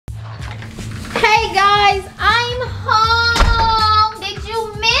Hey guys, I'm home. Did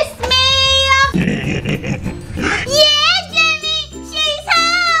you miss me? Yeah, Jimmie, she's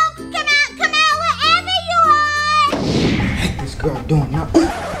home. Come out, wherever you are. This girl doing nothing.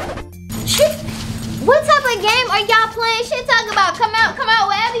 What type of game are y'all playing? She talking about come out,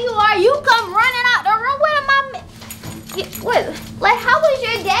 wherever you are. You come running out the room. What am I? What? Like, how was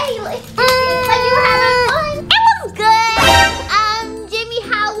your day? Like you were having fun? It was good. Jimmie,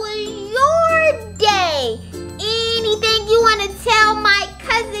 how was your day? Anything you want to tell my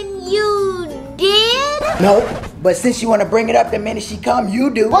cousin you did? No, but since you want to bring it up the minute she come, you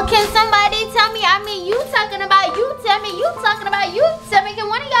do. Well, can somebody tell me? I mean, you talking about you tell me. You talking about you tell me. Can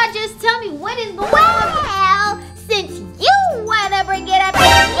one of y'all just tell me what is going on? Well, since you want to bring it up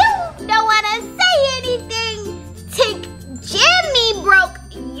and you don't want to say anything, Jimmie broke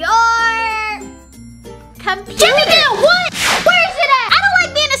your computer. Jimmie did what? Where is it at? I don't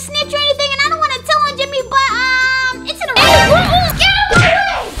like being a snitch or anything, and I don't want to tell on Jimmie, but it's in the room. Get out of my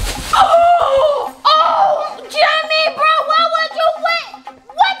way! Oh, Jimmie, bro, what would you wait?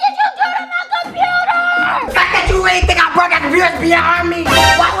 What did you do to my computer? The fact that you really think I broke a computer is beyond me.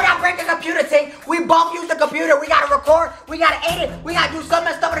 Why would I break the computer, Tink? We both use the computer. We gotta record. We gotta edit. We gotta do so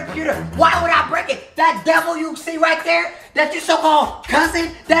much stuff with the computer. Why would I break it? That devil you see right there, that's your so-called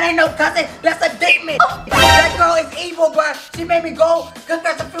cousin. That ain't no cousin. That's a demon. That girl is evil, bro. She made me go cook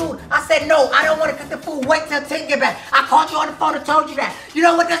her some food. I said no. I don't want to cook the food. Wait till Tink get back. I called you on the phone and told you that. You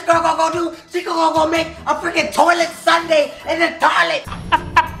know what this girl gonna go do? She gonna go make a freaking toilet sundae in the toilet.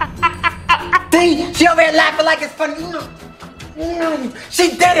 See, she over here laughing like it's funny.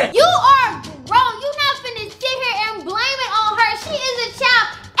 She did it. You are grown. You not finna sit here and blame it on her. She is a child.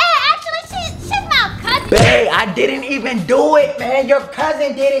 And actually, she's my cousin. Babe, I didn't even do it, man. Your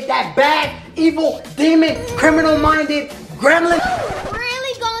cousin did it. That bad, evil, demon, criminal-minded gremlin. You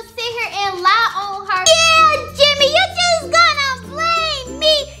really gonna sit here and lie on her? Yeah, Jimmie, you just gonna blame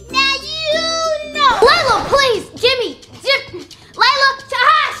me. Now you know. Layla, please, Jimmie. Layla,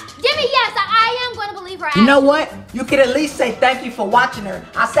 Tahash, Jimmie, yes, I am gonna believe her. You know what? You could at least say thank you for watching her.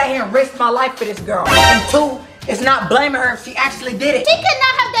 I sat here and risked my life for this girl. And two, it's not blaming her if she actually did it. She could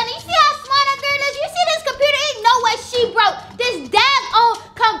not have done it. You see how smart that girl is? You see this computer? Ain't no way she broke this daggone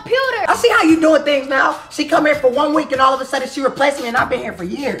computer. I see how you doing things now. She come here for 1 week and all of a sudden she replaced me and I've been here for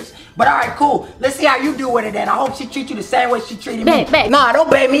years. But all right, cool. Let's see how you do with it then. I hope she treats you the same way she treated me. Babe. Nah, don't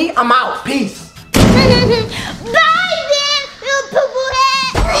bait me. I'm out. Peace. Bye then, little poo-poo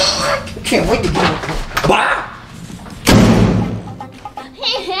head. Can't wait to get it. Bye.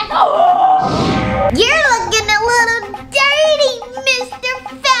 You're looking a little dirty, Mr.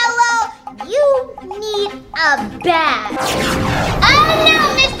 Fellow. You need a bath. Oh no,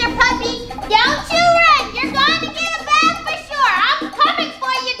 Mr. Puppy. Don't you run. You're going to get a bath for sure. I'm coming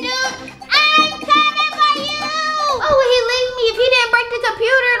for you, dude. I'm coming for you. Oh, will he leave me if he didn't break the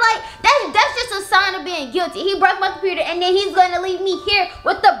computer? Like, that's just a sign of being guilty. He broke my computer and then he's going to leave me here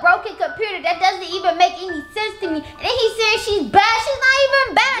with the broken computer. That doesn't even make any sense to me. And then he says she's bad. She's not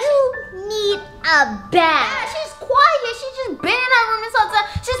even bad. You need a bath. Yeah, she's quiet. She's just been in her room this whole time.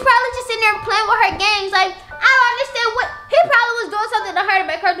 She's probably just sitting there playing with her games. Like, I don't understand what. He probably was doing something to her to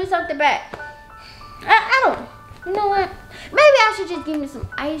make her do something back. I don't. You know what? Maybe I should just give me some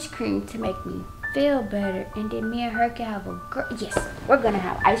ice cream to make me feel better, and then me and her can have a girl. Yes, we're gonna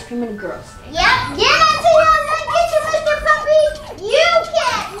have ice cream in the girls' day. Yep, get on to your get you, Mr. Puppy. You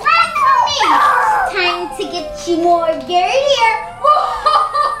can't run from me. It's time to get you more dirtier.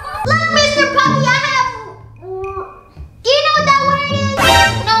 Look, Mr. Puppy, I have. Do you know what that word is?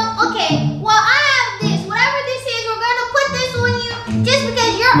 No. Okay. Well, I have this. Whatever this is, we're gonna put this on you, just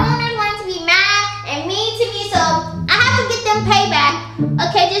because your owners wanted to be mad and mean to me, so I have to get them payback.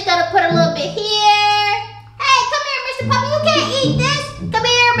 Okay, just gotta put a little bit here. Hey, come here, Mr. Puppy. You can't eat this. Come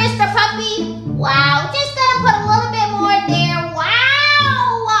here, Mr. Puppy. Wow, just gotta put a little bit more there.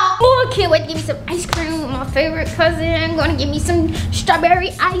 Wow. Oh, I can't wait to give me some ice cream with my favorite cousin. Gonna give me some strawberry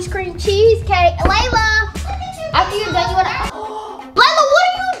ice cream cheesecake. Layla, after you're done, you wanna... Layla, what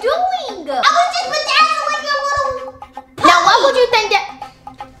are you doing? I was just bedazzling with your little... Now, why would you think that...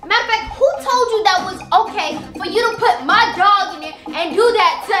 Matter of fact, who told you that was okay for you to put my dog in there and do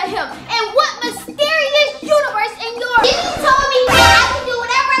that to him? And what mysterious universe in yours? Jimmie told me that I can do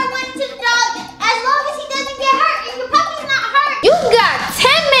whatever I want to the dog as long as he doesn't get hurt and your puppy's not hurt. You got 10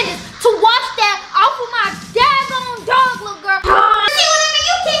 minutes to wash that off of my daggone dog, little girl. See what I mean?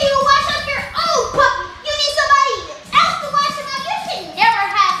 You can't even wash up your own puppy. You need somebody else to wash him up. You should never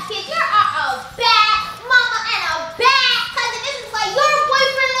have kids. You're a bad mama and a bad cousin. This is like your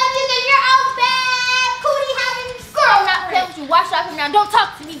boyfriend left you because you're a bad cootie having girl not playing with you. Wash off him now. Don't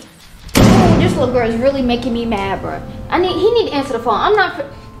talk to me. This little girl is really making me mad, bro. He need to answer the phone. I'm not.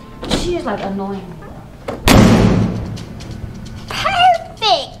 She is like annoying me, bro.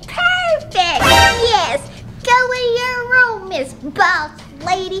 Perfect. Yes. Go in your room, Miss Boss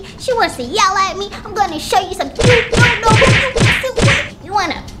Lady. She wants to yell at me. I'm gonna show you some. You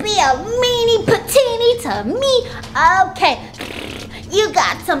wanna be a meanie patini to me? Okay. You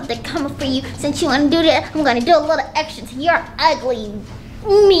got something coming for you. Since you wanna do that, I'm gonna do a little extra to your ugly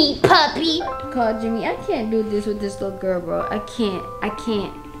meat puppy. Call Jimmie. I can't do this with this little girl, bro. I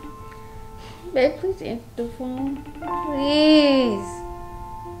can't. Babe, please answer the phone. Please.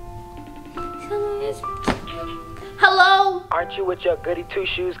 Hello? Aren't you with your goody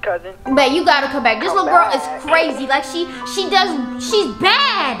two-shoes cousin? Babe, you gotta come back. This little girl is crazy. Like she's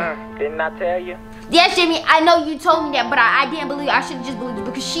bad. Didn't I tell you? Yes, Jimmie, I know you told me that, but I didn't believe it. I should have just believed it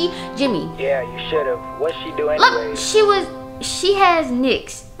because Jimmie. Yeah, you should have. What's she doing? Look, she has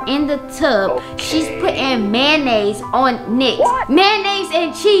nicks in the tub. Okay. She's putting mayonnaise on nicks. What? Mayonnaise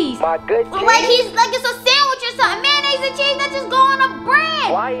and cheese. My good cheese. Like it's a sandwich or something. Mayonnaise and cheese that just go on a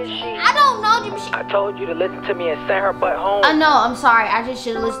bread. Why is she? I don't know, Jimmie. I told you to listen to me and send her butt home. I know, I'm sorry. I just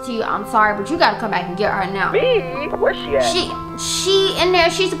should have listened to you. I'm sorry, but you gotta come back and get her now. Me? Where's she at? She in there.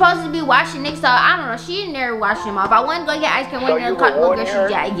 She's supposed to be washing Nick's up. I don't know. She in there washing them off. I went to go get ice cream. So you rewarding her?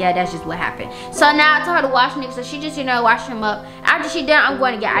 Yeah, that's just what happened. So now I told her to wash Nick. So she just washing him up. After she done, I'm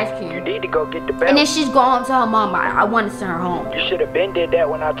going to get ice cream. You need to go get the belt. And then she's going to her mom. I want to send her home. You should have been did that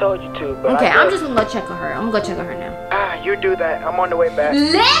when I told you to. But Okay, I'm just gonna go check on her. I'm gonna go check on her now. You do that. I'm on the way back.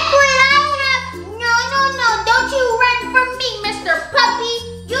 Look what I have. No. Don't you run from me, Mr. Puppy.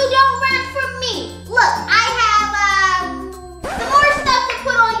 You don't run from me. Look, I have some more stuff to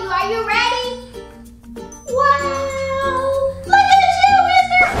put on you. Are you ready? Wow. Look at you,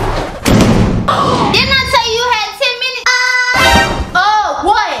 mister. Didn't I tell you you had 10 minutes?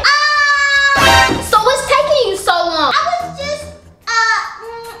 What? So what's taking you so long? I was just,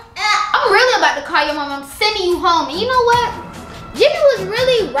 I'm really about to call your mom. I'm sending you home. And you know what? Jimmie was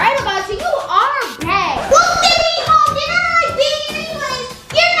really right about you. You are bad. Well, send me home. Then I like being anyways.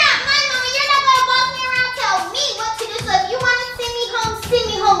 You're not my mama. You're not gonna boss me around. Tell me what to do. So if you wanna send me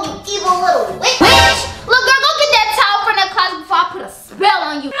home, you evil little witch. Look, girl, go get that towel from that closet before I put a spell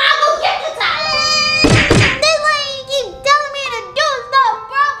on you. I'll go get the towel. This lady keep telling me to do stuff,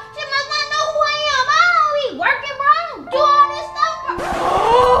 bro. She must not know who I am. I don't be working, bro. I don't do all this stuff, bro.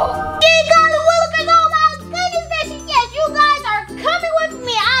 Yes, you guys are coming with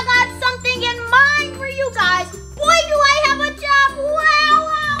me. I got something in mind for you guys. Boy, do I have a job.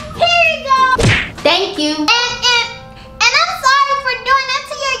 Wow. Here you go. Thank you. And I'm sorry for doing that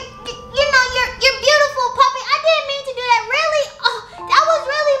to your beautiful puppy. I didn't mean to do that. Really? Oh, that was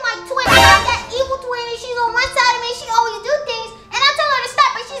really my twin. I got that evil twin and she's on one side of me. She always do things. And I told her to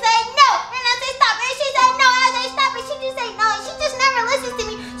stop and she said no. And I said stop and she said no. And I said stop and she just said no. She just never listens to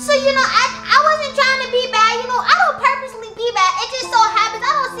me. So, I wasn't trying to be bad. I don't purposely be bad. It just so happens.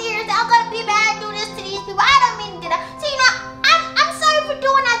 I don't see her say I'm gonna be bad and do this to these people. I don't mean to do that. So, I'm sorry for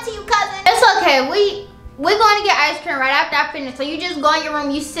doing that to you, cousin. It's okay. We're going to get ice cream right after I finish. So you just go in your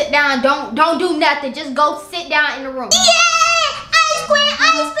room, you sit down, don't do nothing. Just go sit down in the room. Yeah! Ice cream!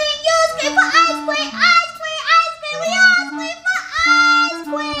 You scream for ice cream! We all scream for ice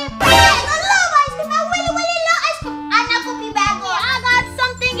cream! Yes, I love ice cream! I really love ice cream! I'm not gonna be bad, girl. I got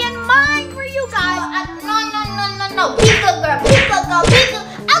something in mind for you guys. No. Be good, girl. Be good, girl. Be good.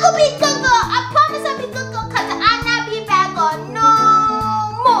 I'm gonna be good, girl. I promise I'll be good, girl, cause I'm not be bad, girl. No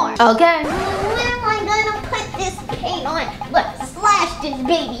more. Okay. When am I gonna put this paint on? Look, slash this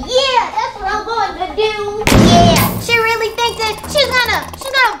baby. Yeah, that's what I'm going to do. Yeah, she really thinks that she's gonna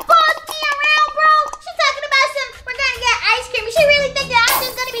boss me around, bro. She's talking about we're gonna get ice cream. She really thinks that I'm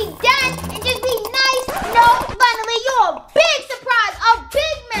just gonna be done and just be nice. No, finally, you're a big surprise, a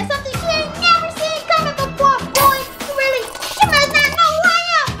big mess, something she ain't never seen coming before, boy. She must not know who I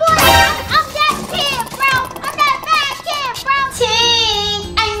am, boy. I'm that kid, bro. I'm that bad kid, bro.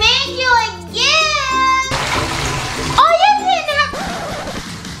 Tink, I made you again. Oh, you didn't have.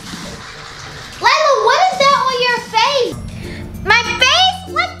 Lila, what is that on your face? My face?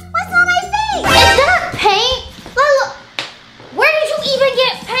 What's on my face? Is that paint? Lila, where did you even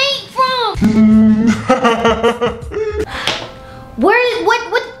get paint from?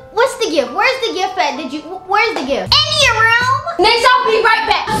 What's the gift? Where's the gift at? Where's the gift? In your room. Next, I'll be right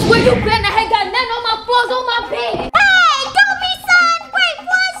back. I swear you better ain't got nothing on my floors on my bed. Hey, don't be son. Wait,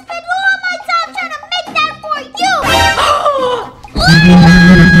 what? Spend all my time trying to make that for you.